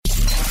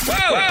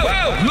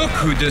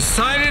who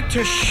decided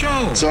to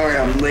show. Sorry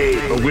I'm late.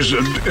 A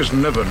wizard is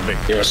never late.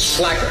 You're a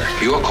slacker.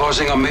 You're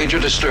causing a major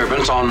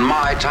disturbance on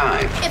my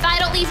time. If I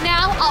don't leave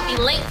now, I'll be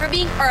late for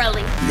being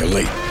early. You're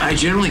late. I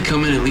generally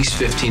come in at least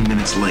 15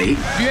 minutes late.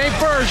 If you ain't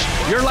first,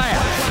 you're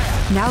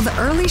last. Now the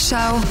early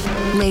show,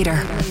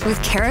 later, with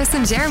Karis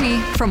and Jeremy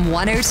from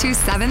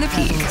 102.7 The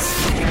Peak.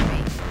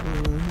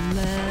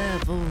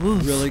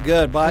 Really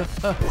good, but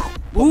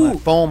put my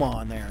foam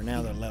on there.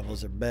 Now the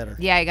levels are better.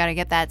 Yeah, you got to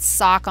get that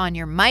sock on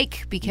your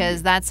mic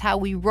because that's how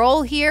we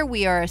roll here.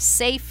 We are a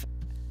safe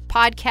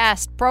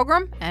podcast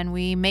program, and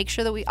we make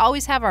sure that we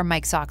always have our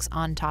mic socks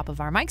on top of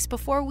our mics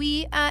before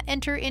we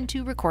enter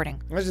into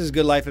recording. This is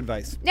good life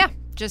advice. Yeah,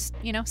 just,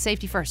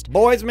 safety first.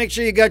 Boys, make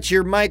sure you got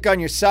your mic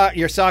on your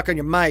sock on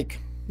your mic.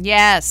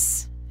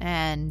 Yes.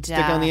 And stick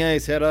on the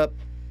ice, head up.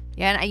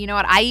 Yeah, and you know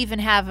what? I even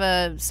have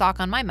a sock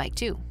on my mic,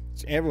 too.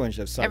 Everyone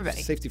should have socks.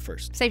 Everybody. Safety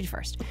first. Safety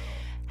first.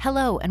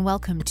 Hello, and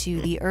welcome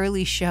to the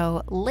Early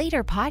Show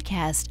Later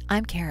podcast.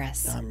 I'm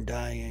Karis. I'm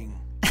dying.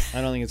 I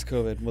don't think it's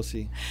COVID. We'll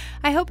see.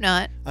 I hope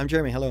not. I'm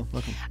Jeremy. Hello.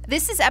 Welcome.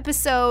 This is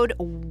episode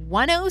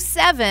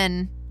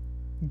 107,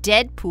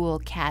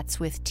 Deadpool Cats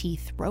with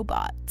Teeth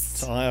Robots.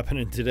 It's all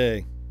happening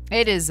today.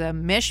 It is a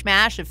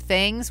mishmash of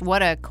things.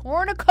 What a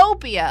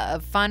cornucopia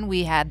of fun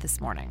we had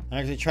this morning.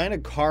 Actually, trying to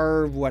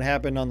carve what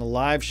happened on the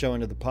live show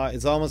into the pod.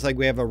 It's almost like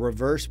we have a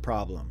reverse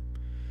problem,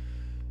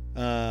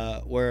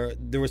 where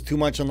there was too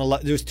much on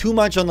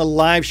the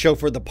live show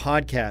for the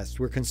podcast.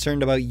 We're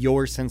concerned about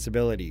your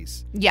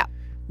sensibilities. Yeah.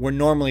 Where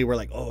normally we're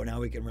like, oh, now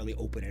we can really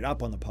open it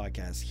up on the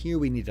podcast. Here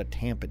we need to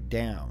tamp it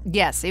down.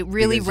 Yes, it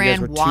really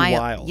ran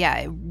wild.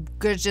 Yeah,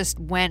 it just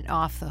went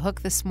off the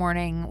hook this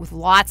morning with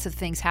lots of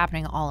things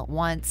happening all at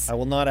once. I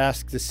will not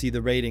ask to see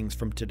the ratings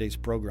from today's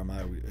program.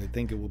 I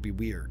think it will be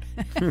weird.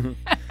 A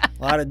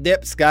lot of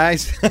dips,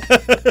 guys.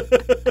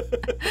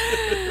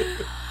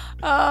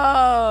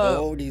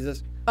 Oh,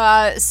 Jesus.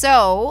 Our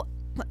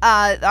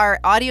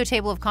audio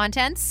table of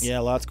contents. Yeah,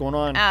 lots going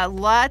on.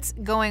 Lots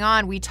going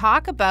on. We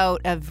talk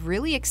about a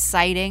really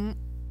exciting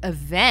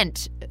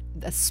event,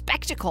 a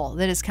spectacle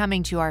that is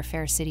coming to our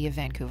fair city of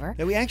Vancouver.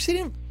 Yeah, we actually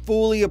didn't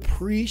fully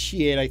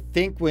appreciate, I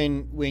think,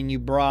 when you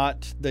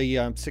brought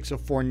the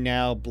 604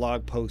 Now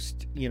blog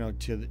post,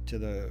 to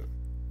the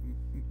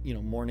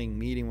morning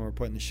meeting when we're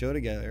putting the show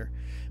together.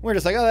 We're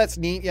just like, oh, that's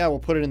neat. Yeah, we'll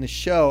put it in the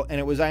show. And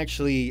it was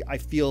actually, I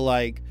feel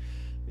like,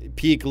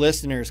 Peak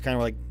listeners kind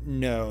of like,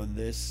 no,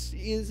 this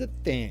is a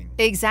thing.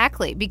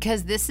 Exactly,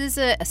 because this is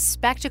a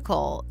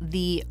spectacle,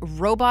 the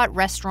Robot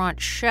Restaurant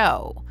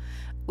Show.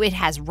 It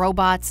has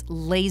robots,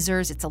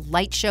 lasers, it's a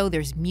light show,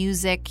 there's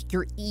music,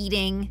 you're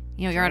eating,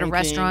 you're at a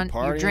restaurant,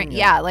 partying, you drink.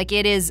 Yeah, like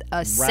it is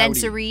a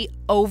sensory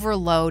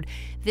overload.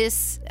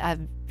 This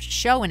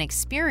show and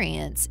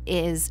experience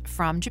is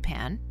from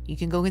Japan. You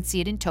can go and see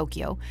it in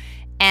Tokyo.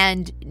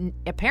 And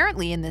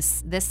apparently in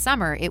this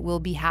summer, it will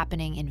be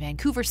happening in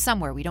Vancouver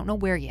somewhere. We don't know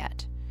where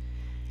yet.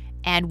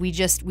 And we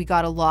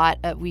got a lot.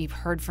 We've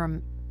heard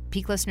from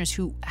Peak listeners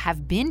who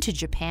have been to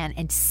Japan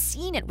and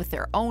seen it with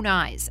their own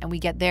eyes. And we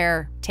get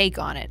their take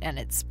on it. And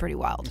it's pretty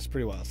wild. It's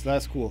pretty wild. So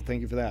that's cool.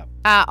 Thank you for that.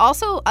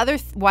 Also, other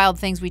wild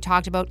things we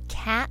talked about,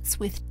 cats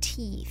with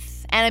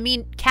teeth. And I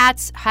mean,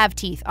 cats have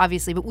teeth,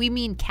 obviously. But we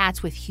mean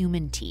cats with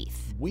human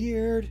teeth.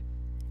 Weird.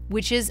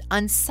 Which is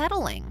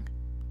unsettling.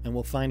 And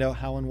we'll find out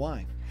how and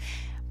why.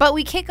 But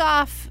we kick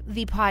off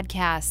the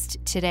podcast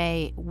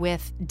today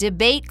with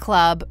Debate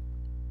Club.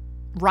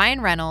 Ryan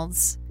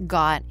Reynolds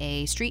got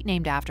a street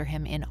named after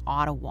him in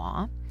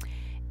Ottawa.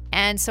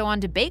 And so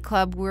on Debate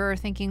Club, we're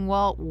thinking,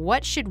 well,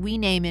 what should we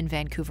name in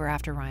Vancouver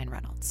after Ryan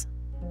Reynolds?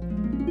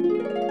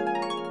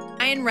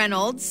 Ryan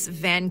Reynolds,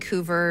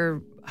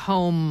 Vancouver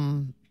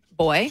home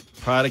boy.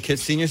 Product Kid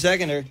Senior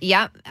Secondary.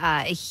 Yeah.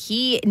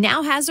 He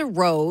now has a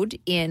road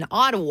in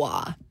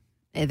Ottawa.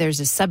 There's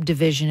a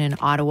subdivision in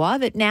Ottawa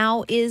that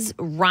now is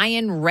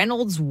Ryan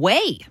Reynolds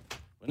Way.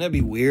 Wouldn't that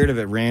be weird if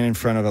it ran in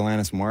front of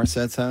Alanis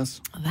Morissette's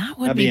house?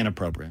 That'd be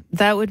inappropriate.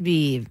 That would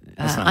be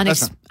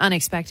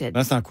unexpected.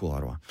 That's not cool,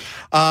 Ottawa.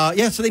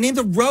 So they named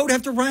the road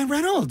after Ryan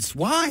Reynolds.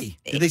 Why?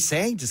 Did they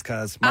say? Just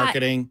because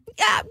marketing?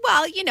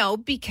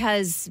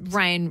 Because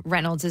Ryan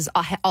Reynolds has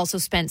also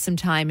spent some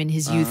time in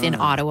his youth in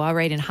Ottawa,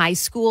 right? In high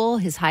school,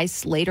 his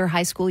later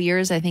high school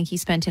years, I think he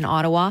spent in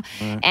Ottawa.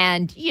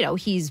 And,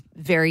 he's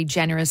very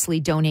generously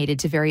donated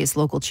to various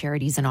local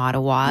charities in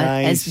Ottawa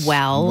as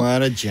well.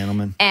 What a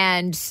gentleman.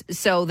 And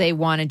so they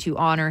wanted to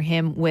honor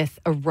him with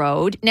a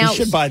road. Now, he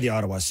should buy the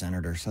Ottawa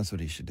Senators. That's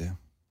what he should do.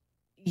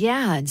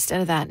 Yeah,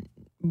 instead of that,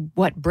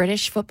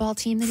 British football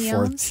team that he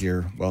owns?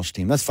 Fourth-tier Welsh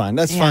team. That's fine.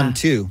 That's fun,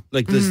 too.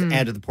 Like, this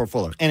add to the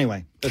portfolio.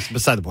 Anyway, that's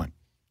beside the point.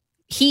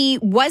 He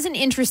wasn't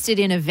interested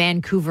in a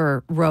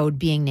Vancouver road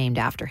being named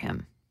after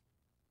him.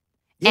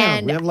 Yeah,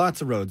 and we have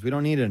lots of roads. We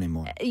don't need it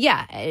anymore.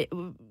 Yeah,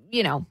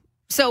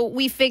 So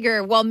we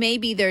figure, well,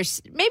 maybe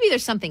there's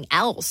something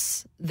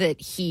else that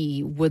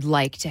he would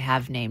like to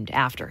have named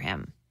after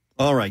him.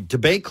 All right,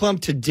 Debate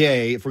Club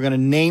today, if we're going to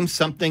name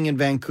something in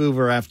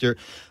Vancouver after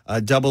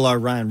Double R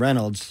Ryan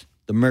Reynolds,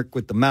 the Merc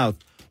with the mouth,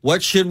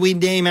 what should we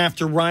name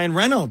after Ryan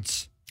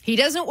Reynolds? He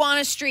doesn't want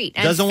a street.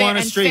 And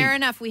fair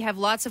enough. We have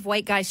lots of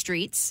white guy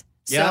streets.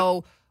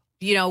 So,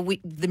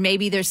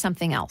 maybe there's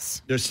something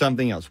else. There's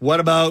something else. What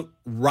about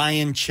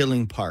Ryan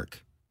Chilling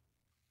Park?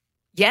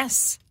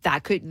 Yes,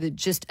 that could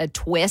just a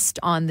twist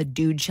on the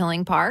dude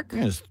chilling park,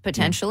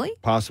 potentially.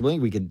 Possibly.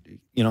 We could,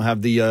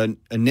 have the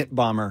a knit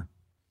bomber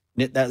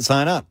knit that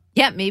sign up.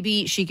 Yeah,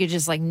 maybe she could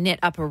just knit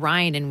up a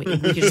Ryan and we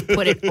could just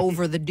put it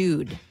over the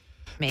dude.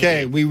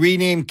 Okay, we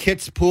renamed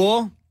Kit's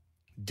Pool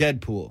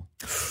Deadpool.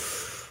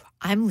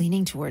 I'm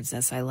leaning towards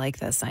this. I like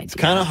this idea. It's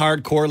kind of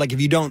hardcore. Like, if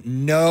you don't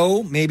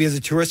know, maybe as a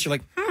tourist, you're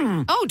like,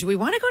 Oh, do we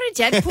want to go to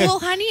Deadpool,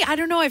 honey? I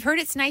don't know. I've heard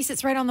it's nice.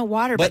 It's right on the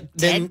water. But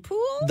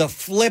Deadpool? The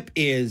flip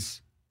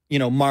is,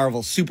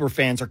 Marvel super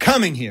fans are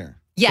coming here.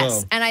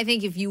 Yes, and I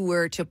think if you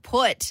were to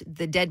put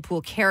the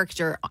Deadpool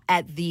character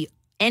at the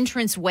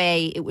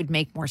entranceway, it would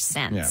make more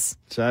sense.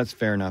 Yeah, so that's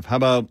fair enough. How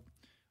about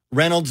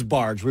Reynolds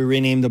Barge? We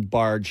renamed the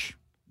barge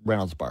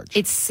Reynolds Barge.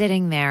 It's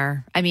sitting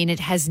there. I mean,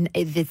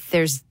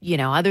 there's,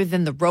 other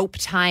than the rope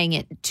tying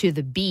it to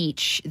the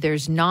beach,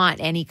 there's not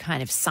any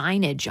kind of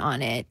signage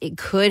on it. It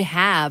could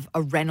have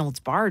a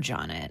Reynolds Barge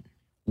on it.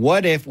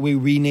 What if we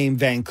rename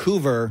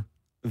Vancouver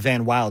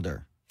Van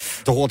Wilder?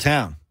 The whole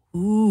town.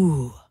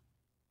 Ooh.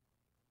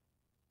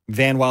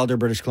 Van Wilder,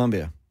 British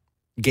Columbia.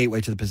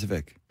 Gateway to the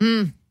Pacific.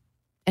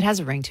 It has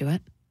a ring to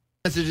it.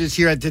 Messages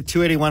here at the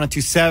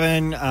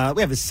 280-1027.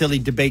 We have a silly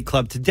debate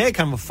club today,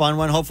 kind of a fun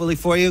one, hopefully,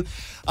 for you.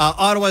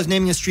 Ottawa is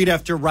naming a street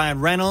after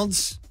Ryan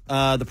Reynolds,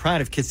 the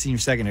pride of Kids Senior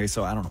Secondary,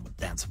 so I don't know what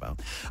that's about.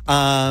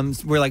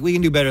 We're like, we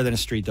can do better than a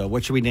street, though.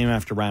 What should we name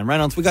after Ryan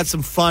Reynolds? We got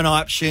some fun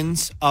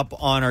options up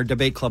on our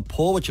debate club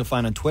poll, which you'll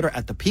find on Twitter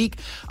at The Peak.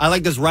 I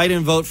like this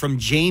write-in vote from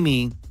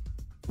Jamie,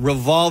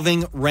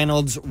 Revolving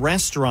Reynolds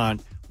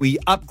Restaurant. We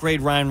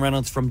upgrade Ryan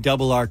Reynolds from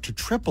double R to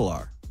triple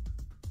R.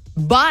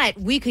 But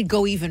we could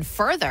go even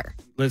further.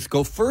 Let's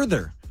go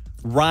further.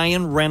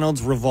 Ryan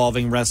Reynolds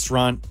Revolving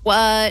Restaurant.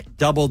 What?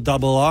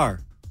 Double R.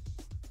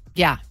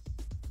 Yeah.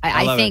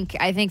 I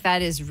think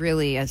that is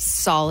really a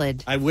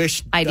solid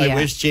idea. I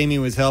wish Jamie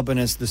was helping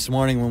us this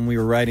morning when we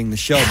were writing the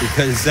show,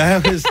 because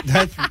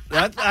that's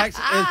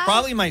actually it's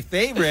probably my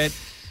favorite.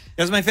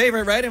 It was my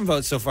favorite write-in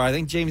vote so far. I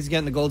think Jamie's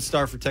getting the gold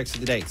star for text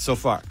of the day so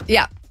far.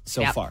 Yeah.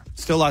 So far.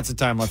 Still lots of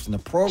time left in the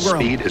program.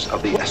 Speed is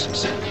of the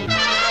essence.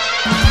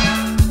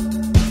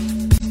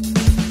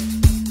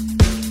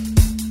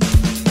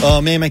 Oh,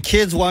 man, my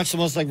kids watch the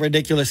most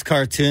ridiculous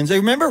cartoons. I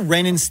remember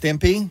Ren and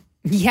Stimpy.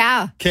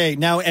 Yeah. Okay,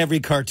 now every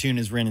cartoon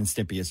is Ren and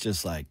Stimpy. It's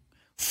just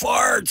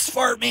farts,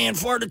 fart man,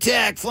 fart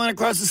attack, flying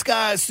across the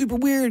sky, super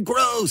weird,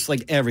 gross,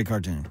 every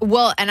cartoon.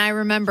 Well, and I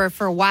remember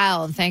for a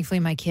while, and thankfully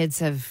my kids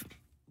have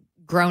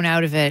grown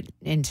out of it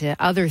into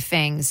other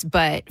things,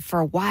 but for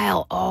a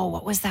while,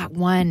 what was that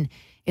one?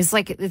 It's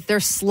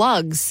they're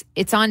slugs.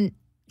 It's on...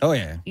 Oh,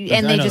 yeah.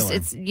 And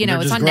it's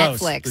on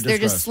gross. Netflix. They're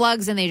just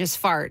slugs and they just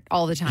fart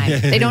all the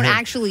time. They don't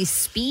actually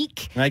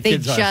speak. They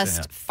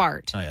just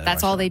fart. Oh, yeah,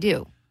 that's all they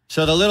do.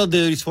 So the little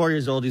dude, he's 4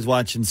 years old. He's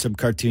watching some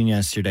cartoon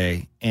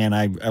yesterday. And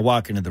I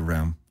walk into the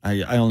room.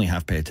 I only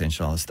half pay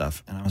attention to all this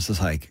stuff. And I was just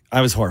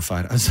I was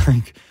horrified. I was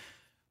like,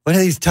 what are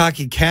these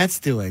talking cats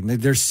doing?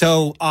 They're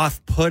so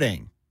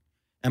off-putting.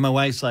 And my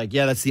wife's like,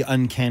 yeah, that's the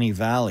Uncanny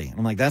Valley. And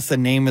I'm like, that's the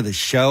name of the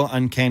show,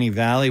 Uncanny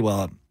Valley?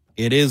 Well,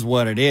 it is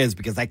what it is,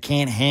 because I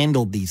can't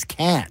handle these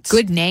cats.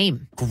 Good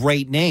name.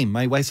 Great name.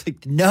 My wife's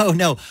like,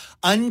 no.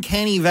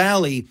 Uncanny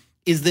Valley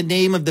is the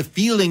name of the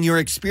feeling you're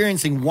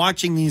experiencing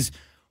watching these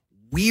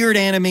weird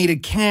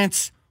animated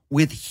cats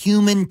with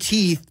human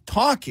teeth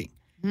talking.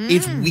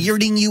 It's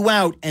weirding you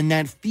out, and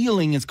that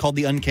feeling is called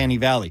the Uncanny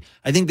Valley.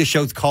 I think the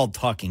show's called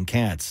Talking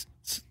Cats.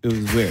 It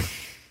was weird.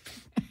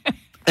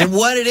 And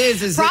what it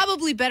is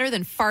probably better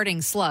than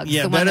farting slugs.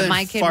 Yeah, the one that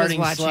my kid was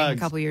watching a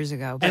couple years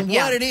ago. But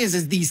what it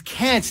is these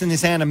cats in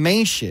this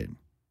animation,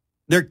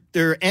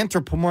 they're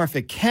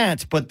anthropomorphic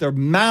cats, but their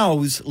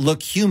mouths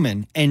look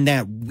human, and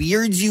that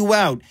weirds you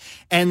out.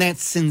 And that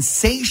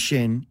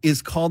sensation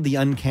is called the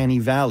Uncanny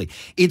Valley.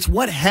 It's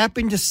what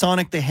happened to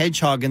Sonic the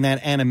Hedgehog in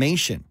that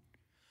animation.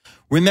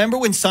 Remember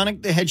when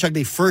Sonic the Hedgehog,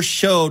 they first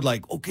showed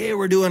okay,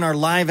 we're doing our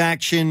live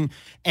action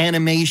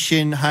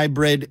animation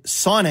hybrid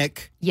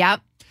Sonic. Yep.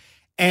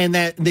 And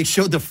that they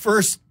showed the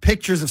first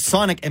pictures of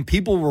Sonic, and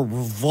people were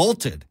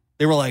revolted.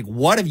 They were like,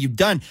 what have you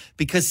done?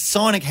 Because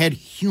Sonic had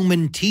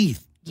human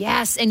teeth.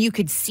 Yes, and you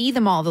could see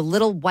them all, the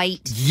little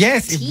white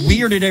teeth. It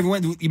weirded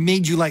everyone. It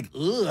made you ugh,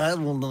 I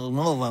don't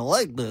know if I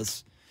like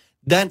this.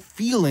 That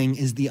feeling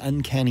is the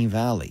Uncanny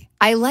Valley.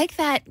 I like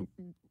that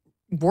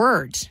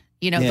word.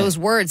 Those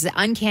words, the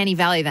Uncanny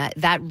Valley,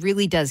 that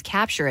really does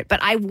capture it.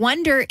 But I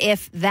wonder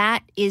if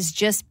that is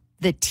just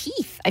the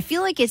teeth. I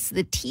feel like it's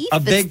the teeth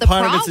that's the problem. A big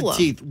part of it's the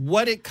teeth.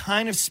 What it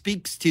kind of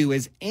speaks to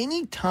is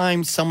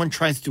anytime someone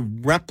tries to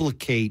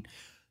replicate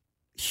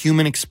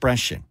human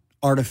expression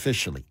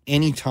artificially,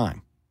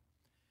 anytime,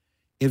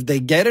 if they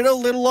get it a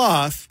little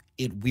off,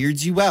 it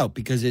weirds you out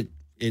because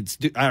it's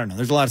I don't know.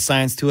 There's a lot of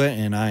science to it,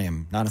 and I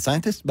am not a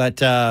scientist,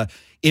 but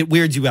it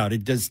weirds you out.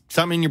 It does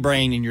something in your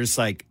brain, and you're just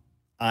like,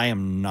 I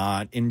am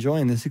not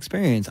enjoying this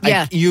experience.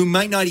 Yeah. You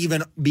might not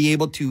even be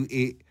able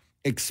to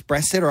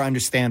express it or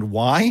understand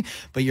why,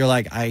 but you're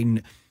like, I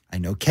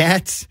know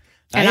cats.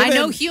 And I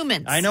know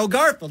humans. I know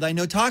Garfield. I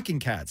know talking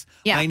cats.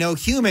 Yeah. I know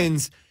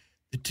humans.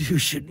 The two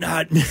should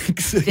not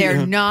mix.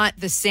 They're not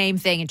the same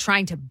thing, and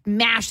trying to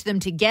mash them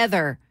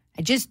together.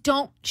 I just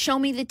don't show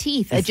me the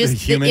teeth. It's the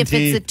human if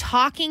teeth. it's a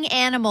talking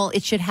animal,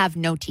 it should have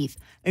no teeth.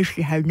 It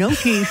should have no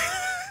teeth,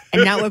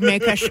 and that would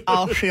make us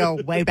all feel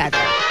way better.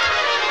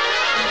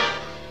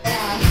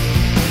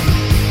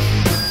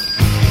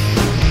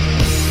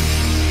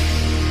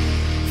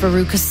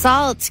 Veruca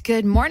Salt,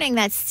 good morning.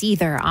 That's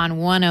Seether on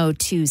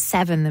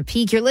 102.7 The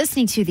Peak. You're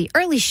listening to The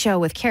Early Show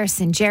with Karis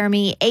and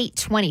Jeremy,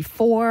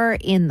 8:24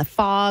 in the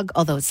fog,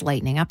 although it's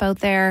lightening up out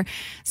there.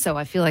 So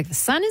I feel like the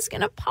sun is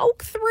going to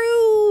poke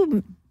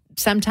through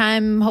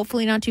sometime,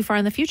 hopefully not too far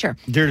in the future.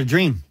 Dare to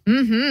dream.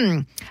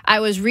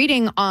 I was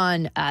reading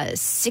on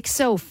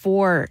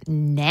 604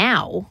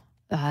 Now,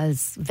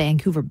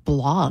 Vancouver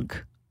blog.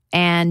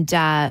 And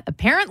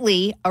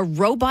apparently a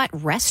robot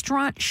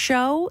restaurant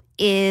show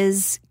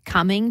is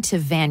coming to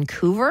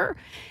Vancouver.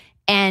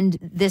 And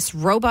this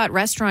robot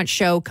restaurant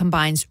show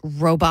combines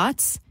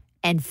robots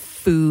and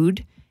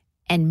food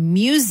and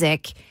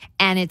music.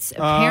 And it's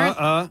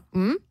apparent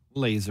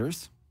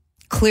Lasers.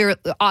 clear,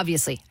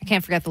 obviously. I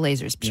can't forget the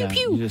lasers. Pew,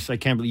 pew. I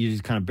can't believe you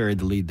just kind of buried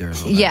the lead there. A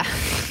little bit. Yeah.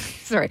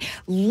 Sorry.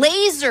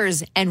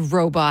 Lasers and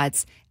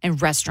robots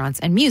and restaurants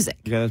and music.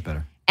 Yeah, that's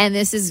better. And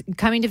this is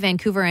coming to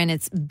Vancouver, and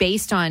it's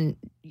based on,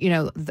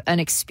 an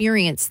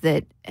experience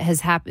that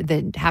has happened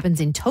that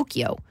happens in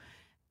Tokyo.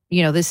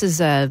 This is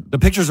The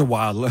pictures are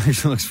wild.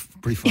 It looks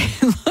pretty fun.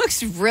 it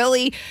looks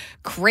really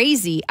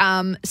crazy.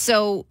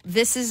 So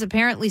this is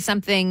apparently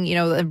something,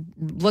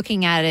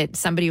 looking at it,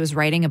 somebody was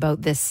writing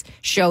about this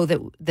show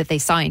that they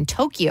saw in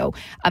Tokyo.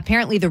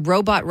 Apparently the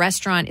robot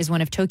restaurant is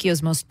one of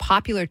Tokyo's most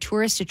popular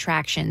tourist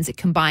attractions. It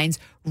combines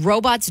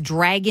robots,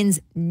 dragons,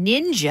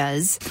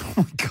 ninjas,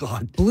 Oh, my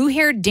God.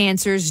 blue-haired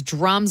dancers,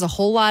 drums, a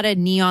whole lot of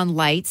neon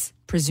lights,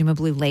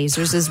 presumably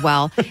lasers as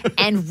well,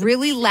 and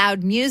really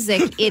loud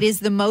music. It is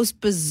the most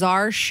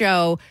bizarre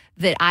show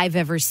that I've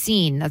ever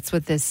seen. That's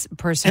what this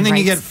person And then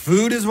you writes. get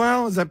food as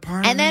well? Is that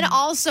part And of it? then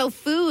also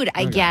food,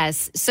 I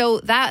guess. So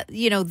that,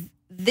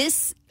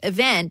 this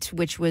event,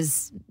 which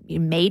was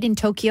made in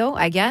Tokyo,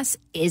 I guess,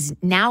 is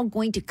now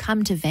going to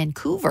come to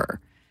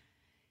Vancouver.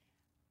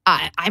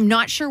 I'm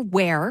not sure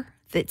where.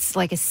 That's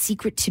like a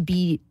secret to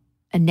be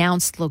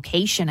announced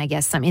location, I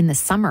guess. In the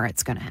summer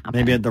it's going to happen.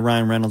 Maybe at the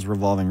Ryan Reynolds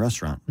revolving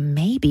restaurant.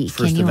 Maybe.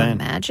 First Can you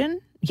event.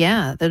 imagine?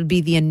 Yeah, that would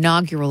be the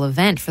inaugural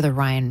event for the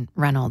Ryan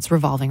Reynolds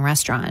revolving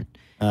restaurant.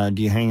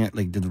 Do you hang it,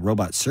 did the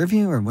robot serve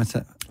you, or what's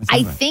that?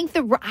 I think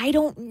I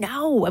don't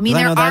know. I mean, I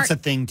there know are. that's a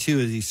thing, too,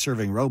 is he's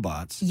serving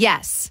robots.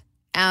 Yes.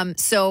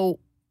 So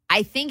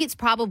I think it's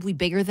probably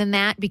bigger than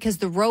that, because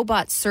the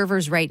robot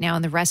servers right now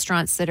in the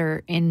restaurants that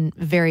are in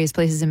various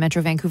places in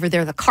Metro Vancouver,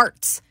 they're the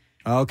carts.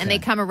 Okay. And they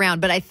come around.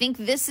 But I think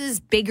this is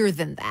bigger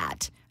than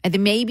that. I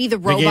think maybe the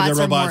They robots gave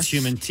the are more... robots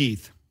human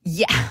teeth.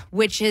 Yeah,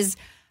 which is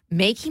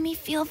making me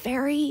feel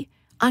very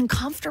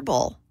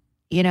uncomfortable.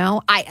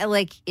 I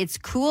like, it's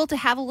cool to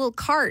have a little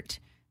cart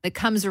that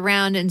comes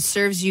around and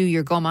serves you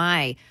your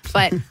gomai,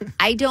 but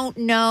I don't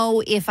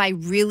know if I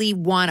really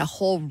want a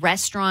whole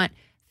restaurant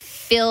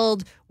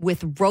filled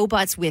with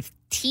robots with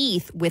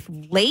teeth, with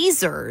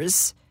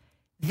lasers.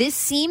 This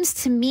seems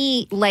to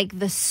me like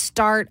the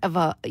start of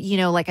a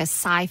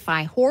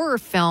sci-fi horror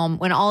film,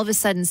 when all of a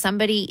sudden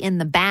somebody in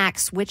the back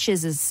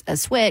switches a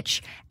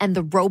switch and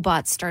the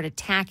robots start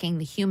attacking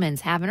the humans,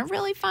 having a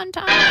really fun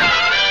time.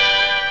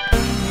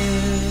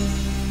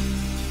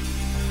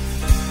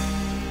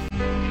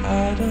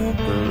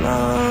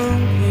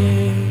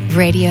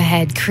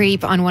 Radiohead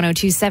Creep on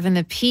 102.7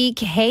 The Peak.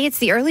 Hey, it's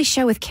the early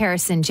show with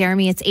Karis and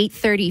Jeremy. It's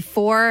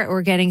 8:34.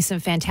 We're getting some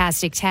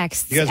fantastic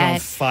texts. You guys are on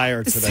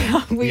fire today.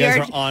 So you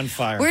guys are on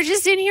fire. We're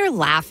just in here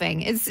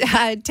laughing. It's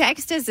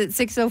text us at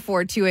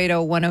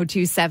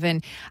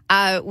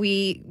 604-280-1027.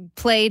 We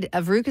played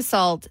a Veruca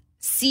Salt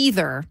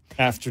Seether.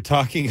 After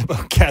talking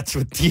about cats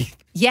with teeth.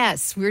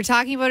 Yes, we were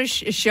talking about a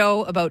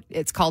show about,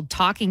 it's called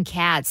Talking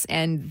Cats,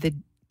 and the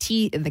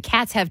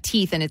cats have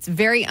teeth, and it's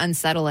very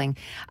unsettling.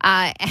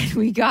 And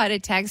we got a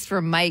text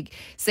from Mike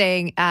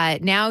saying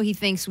now he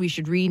thinks we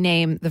should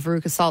rename the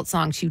Veruca Salt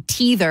song to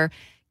Teether.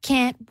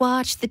 Can't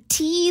watch the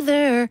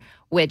Teether,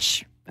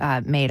 which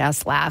made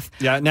us laugh.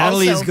 Yeah,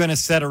 Natalie Also, is going to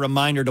set a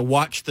reminder to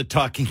watch the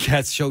Talking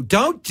Cats show.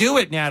 Don't do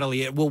it,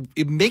 Natalie.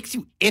 It makes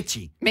you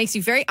itchy. makes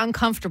you very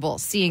uncomfortable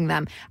seeing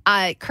them.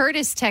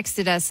 Curtis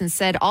texted us and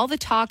said, all the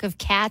talk of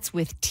cats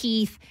with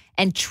teeth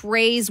and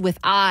trays with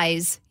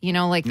eyes,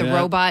 like the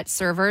robot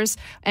servers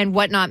and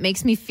whatnot,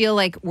 makes me feel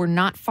like we're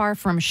not far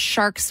from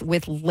sharks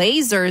with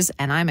lasers,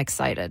 and I'm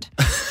excited.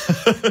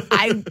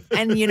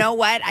 And you know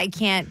what? I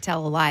can't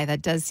tell a lie.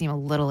 That does seem a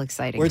little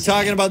exciting. We're to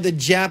talking me. about the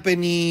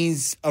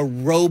Japanese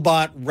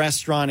robot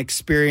restaurant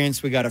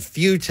experience. We got a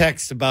few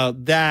texts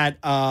about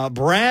that.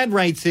 Brad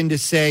writes in to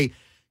say,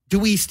 do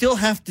we still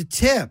have to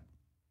tip?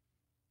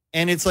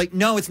 And it's like,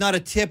 no, it's not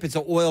a tip. It's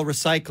an oil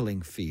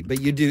recycling fee. But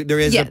there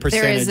is a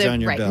percentage on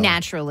your bill.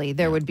 Naturally,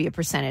 there would be a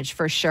percentage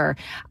for sure.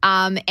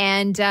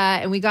 And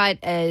we got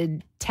a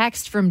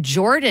text from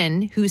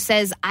Jordan who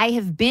says, I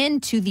have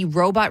been to the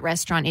robot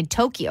restaurant in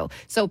Tokyo.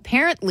 So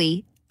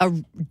apparently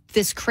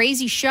this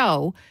crazy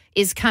show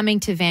is coming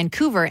to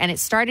Vancouver, and it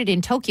started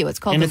in Tokyo. It's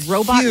called the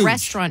Robot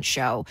Restaurant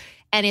Show.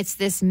 And it's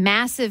this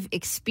massive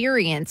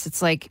experience.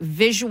 It's like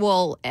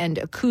visual and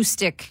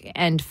acoustic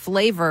and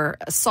flavor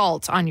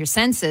assault on your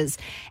senses.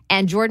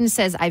 And Jordan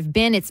says, I've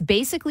been. It's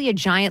basically a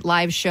giant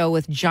live show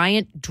with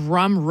giant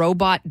drum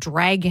robot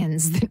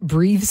dragons that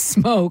breathe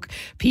smoke,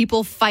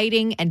 people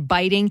fighting and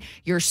biting.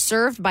 You're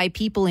served by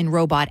people in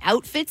robot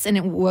outfits. And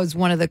it was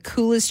one of the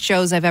coolest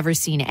shows I've ever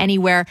seen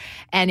anywhere.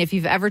 And if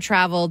you've ever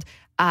traveled,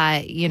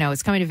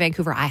 it's coming to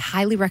Vancouver. I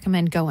highly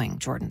recommend going,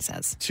 Jordan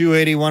says.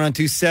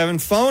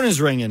 280-1027. Phone is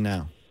ringing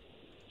now.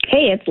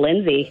 Hey, it's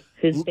Lindsay,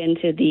 who's been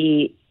to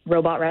the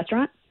robot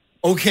restaurant.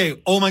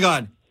 Okay. Oh, my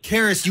God.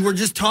 Karis, you were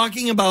just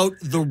talking about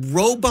the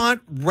robot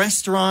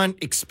restaurant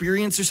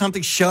experience or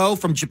something show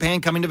from Japan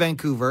coming to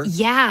Vancouver.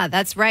 Yeah,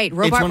 that's right.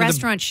 Robot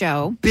restaurant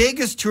show.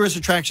 Biggest tourist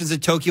attractions in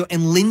Tokyo.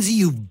 And Lindsay,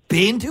 you've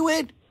been to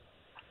it?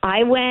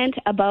 I went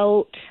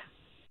about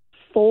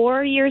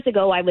 4 years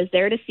ago. I was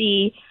there to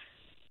see,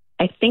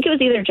 I think it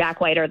was either Jack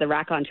White or the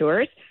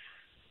Raconteurs.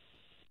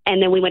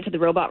 And then we went to the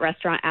robot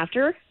restaurant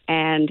after,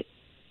 and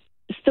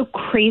it's the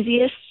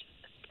craziest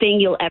thing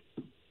you'll ever.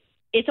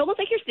 It's almost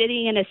like you're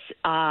sitting in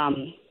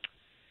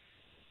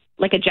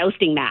like a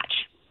jousting match.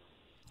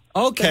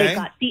 Okay. So they've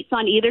got seats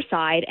on either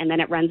side, and then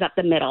it runs up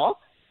the middle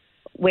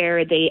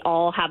where they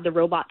all have the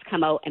robots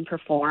come out and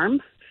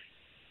perform.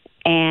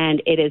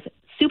 And it is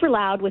super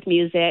loud with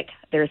music.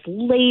 There's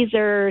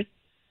lasers,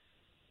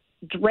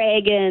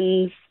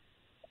 dragons.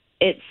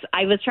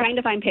 I was trying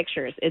to find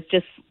pictures. It's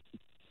just,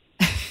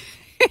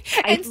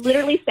 I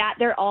literally sat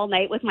there all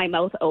night with my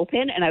mouth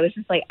open, and I was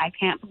just like, I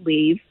can't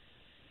believe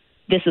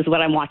this is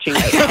what I'm watching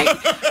right now.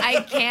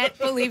 I can't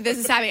believe this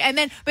is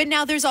happening. But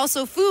now there's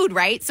also food,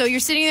 right? So you're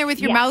sitting there with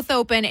your mouth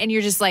open, and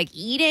you're just like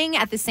eating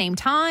at the same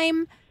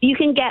time. You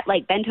can get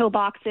like bento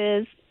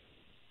boxes,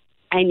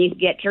 and you can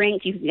get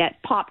drinks. You can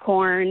get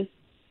popcorn.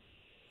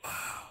 Wow.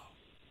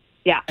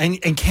 Yeah.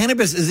 And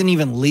cannabis isn't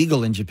even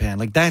legal in Japan.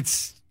 Like,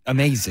 that's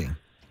amazing.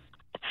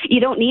 You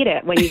don't need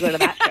it when you go to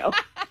that show.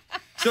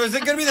 So is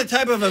it going to be the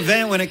type of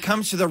event when it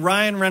comes to the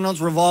Ryan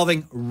Reynolds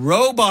revolving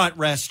robot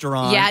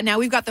restaurant? Yeah, now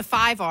we've got the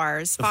 5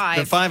 R's.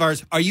 The 5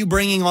 R's. Are you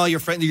bringing all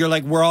your friends? You're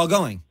like, we're all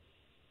going.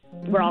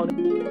 We're all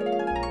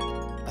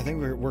I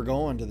think we're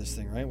going to this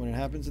thing, right? When it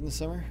happens in the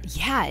summer?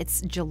 Yeah, it's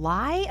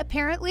July,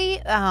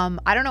 apparently.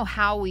 I don't know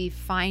how we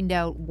find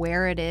out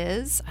where it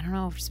is. I don't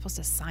know if we're supposed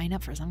to sign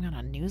up for some kind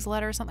of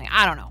newsletter or something.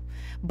 I don't know.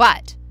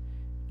 But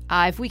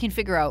if we can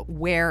figure out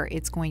where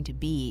it's going to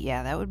be,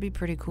 yeah, that would be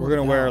pretty cool. We're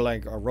going to wear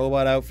like our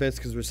robot outfits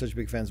because we're such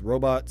big fans of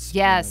robots.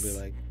 Yes. We'll be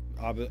like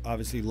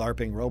obviously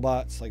LARPing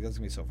robots. Like, that's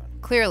going to be so fun.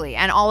 Clearly.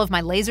 And all of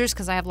my lasers,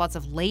 because I have lots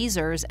of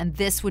lasers, and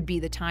this would be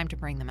the time to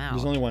bring them out.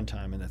 There's only one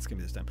time, and that's going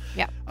to be this time.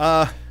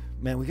 Yeah.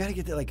 Man, we got to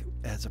get that like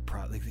as a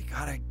product. Like, we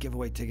got to give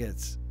away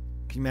tickets.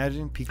 Can you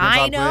imagine?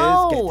 I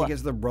know. Get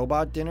tickets to the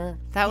robot dinner.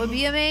 That would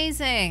be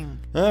amazing.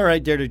 All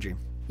right, dare to dream.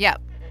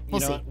 Yep.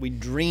 We'll see. What? We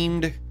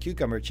dreamed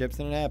cucumber chips,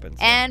 and it happens.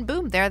 And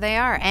boom, there they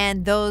are.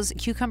 And those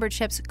cucumber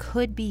chips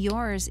could be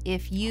yours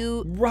if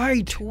you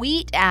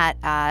tweet at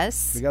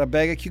us. We got a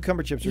bag of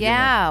cucumber chips.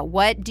 Yeah.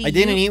 What do you? I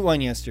didn't eat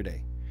one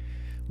yesterday.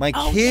 My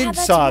kid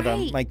saw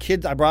them. I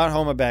brought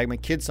home a bag. My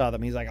kid saw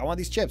them. He's like, I want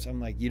these chips.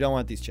 I'm like, you don't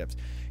want these chips.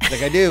 He's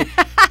like, I do.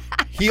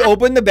 He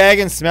opened the bag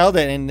and smelled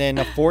it, and then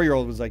a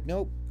 4-year-old was like,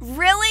 nope.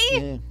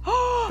 Really? Yeah.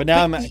 But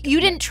now you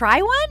didn't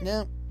try one?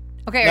 No.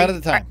 Okay. Not at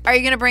the time. Are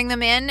you going to bring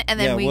them in, and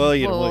then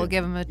we'll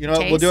give them a taste? You know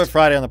what? We'll do it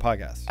Friday on the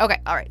podcast. Okay.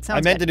 All right. Sounds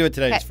I meant good. to do it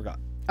today. I just forgot.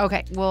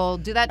 Okay. We'll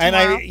do that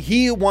tomorrow. And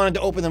he wanted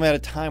to open them at a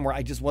time where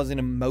I just wasn't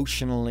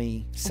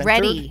emotionally centered.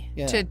 Ready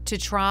to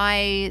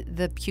try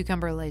the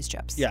cucumber Lay's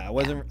chips. Yeah, I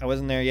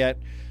wasn't there yet.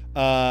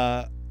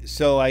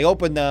 So I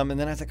opened them, and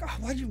then I was like,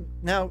 oh,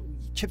 now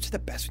chips are the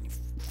best when you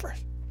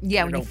first.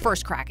 Yeah, when you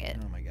first crack it.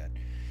 Oh, my God.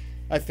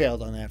 I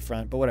failed on that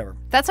front, but whatever.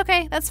 That's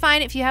okay. That's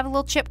fine. If you have a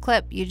little chip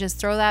clip, you just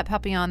throw that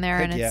puppy on there.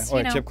 And it's,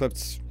 chip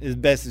clips as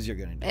best as you're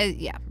going to do.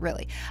 Yeah,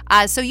 really.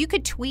 So you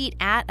could tweet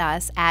at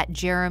us at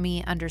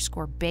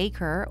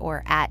Jeremy_Baker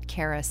or at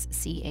Charis,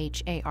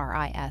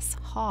 CHARIS,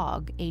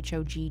 Hogg,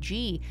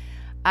 HOGG.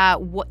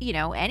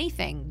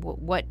 Anything.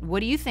 What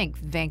do you think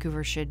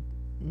Vancouver should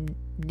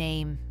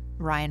name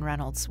Ryan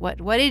Reynolds? What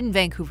in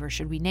Vancouver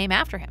should we name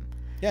after him?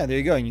 Yeah, there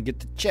you go. And you get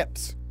the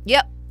chips.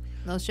 Yep.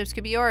 Those chips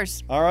could be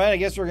yours. All right, I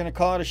guess we're going to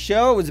call it a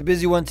show. It was a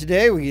busy one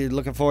today. We're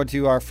looking forward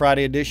to our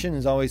Friday edition.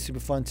 It's always super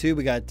fun, too.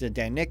 We got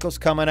Dan Nichols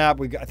coming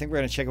up. I think we're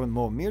going to check in with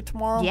Mo Amir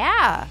tomorrow.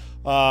 Yeah.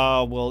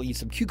 We'll eat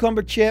some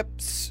cucumber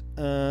chips.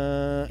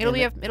 It'll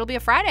be a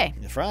Friday.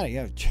 Friday,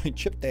 yeah.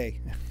 Chip day.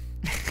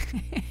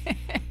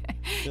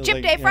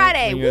 Chip Day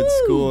Friday. When you're at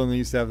school and they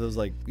used to have those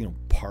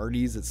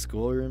parties at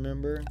school,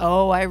 remember?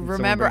 Oh, I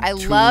remember. I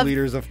 2 love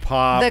liters of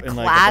pop the and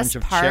class a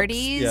bunch of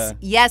parties. chips.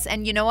 Yeah. Yes,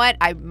 and you know what?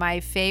 My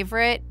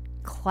favorite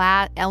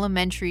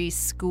elementary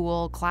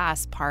school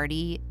class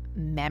party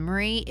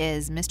memory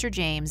is Mr.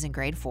 James in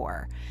grade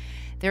 4.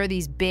 There are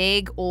these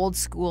big old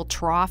school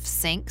trough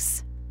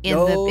sinks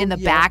in the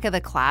back of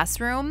the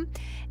classroom,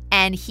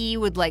 and he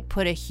would like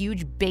put a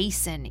huge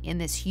basin in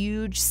this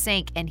huge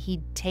sink, and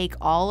he'd take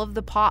all of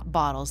the pop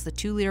bottles, the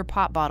 2-liter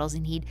pop bottles,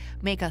 and he'd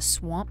make a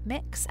swamp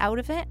mix out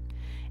of it.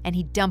 And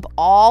he'd dump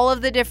all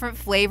of the different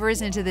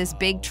flavors into this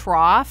big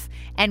trough,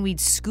 and we'd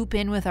scoop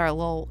in with our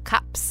little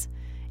cups.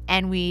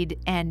 And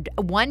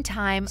one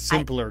time...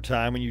 Simpler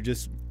time when you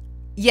just...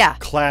 Yeah.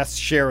 Class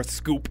share a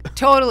scoop.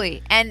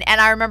 Totally. And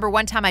I remember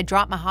one time I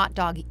dropped my hot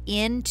dog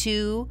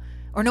into...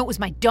 Or no, it was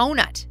my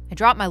donut. I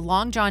dropped my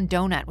Long John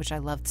donut, which I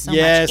loved so much.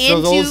 Yes,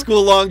 those old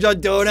school Long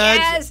John donuts.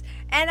 Yes.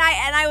 And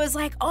I was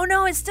like, oh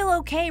no, it's still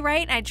okay,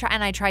 right?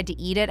 And I tried to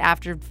eat it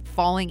after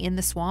falling in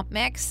the swamp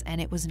mix,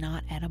 and it was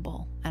not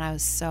edible. And I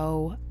was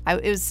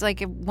it was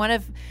like one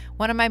of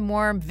my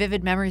more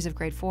vivid memories of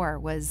grade 4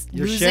 was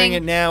You're sharing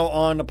it now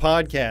on the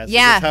podcast.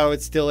 Yeah. That's how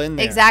it's still in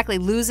there. Exactly.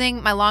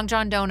 Losing my Long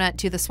John donut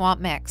to the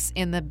swamp mix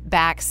in the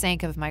back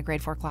sink of my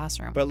grade 4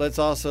 classroom. But let's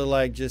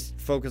also just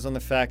focus on the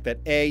fact that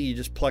A, you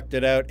just plucked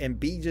it out, and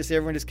B,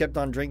 everyone just kept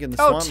on drinking the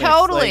swamp mix.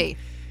 Oh, totally.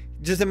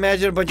 Just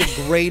imagine a bunch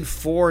of grade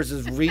 4s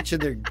just reaching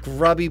their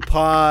grubby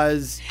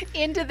paws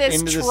into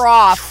this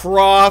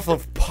trough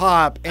of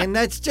pop. And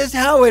that's just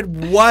how it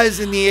was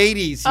in the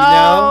 80s, you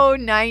know?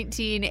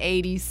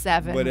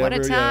 1987. What a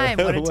time.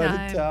 Yeah. What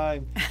a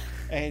time.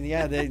 And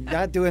yeah, they're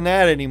not doing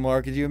that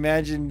anymore. Could you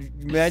imagine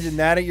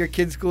that at your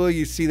kid's school?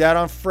 You see that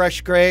on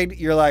Fresh Grade,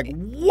 you're like,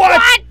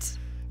 what?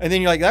 And then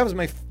you're like, that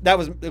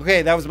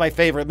was my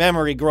favorite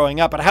memory growing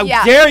up. But how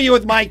dare you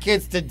with my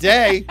kids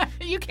today?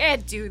 You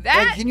can't do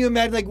that. And can you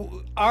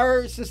imagine,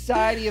 our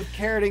society of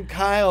Karen and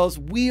Kyle's,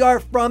 we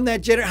are from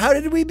that generation. How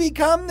did we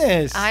become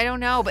this? I don't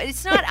know, but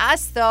it's not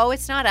us, though.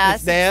 It's not us.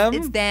 It's them?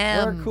 It's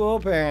them. We're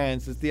cool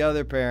parents. It's the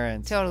other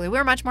parents. Totally.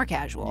 We're much more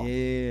casual.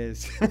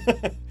 Yes.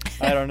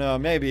 I don't know.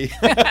 Maybe.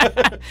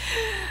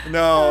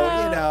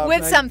 No,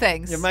 with some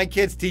things. If my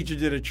kid's teacher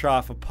did a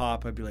trough of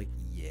pop, I'd be like,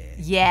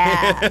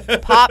 yeah.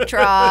 Pop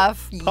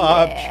trough.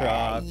 Pop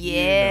trough.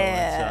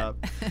 Yeah. You know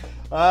what's up.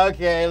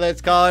 Okay,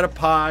 let's call it a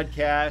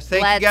podcast.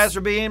 Thank you guys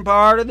for being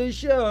part of the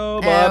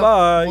show.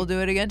 Bye-bye. We'll do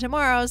it again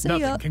tomorrow. See ya.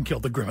 Nothing can kill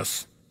the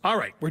grimace. All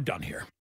right, we're done here.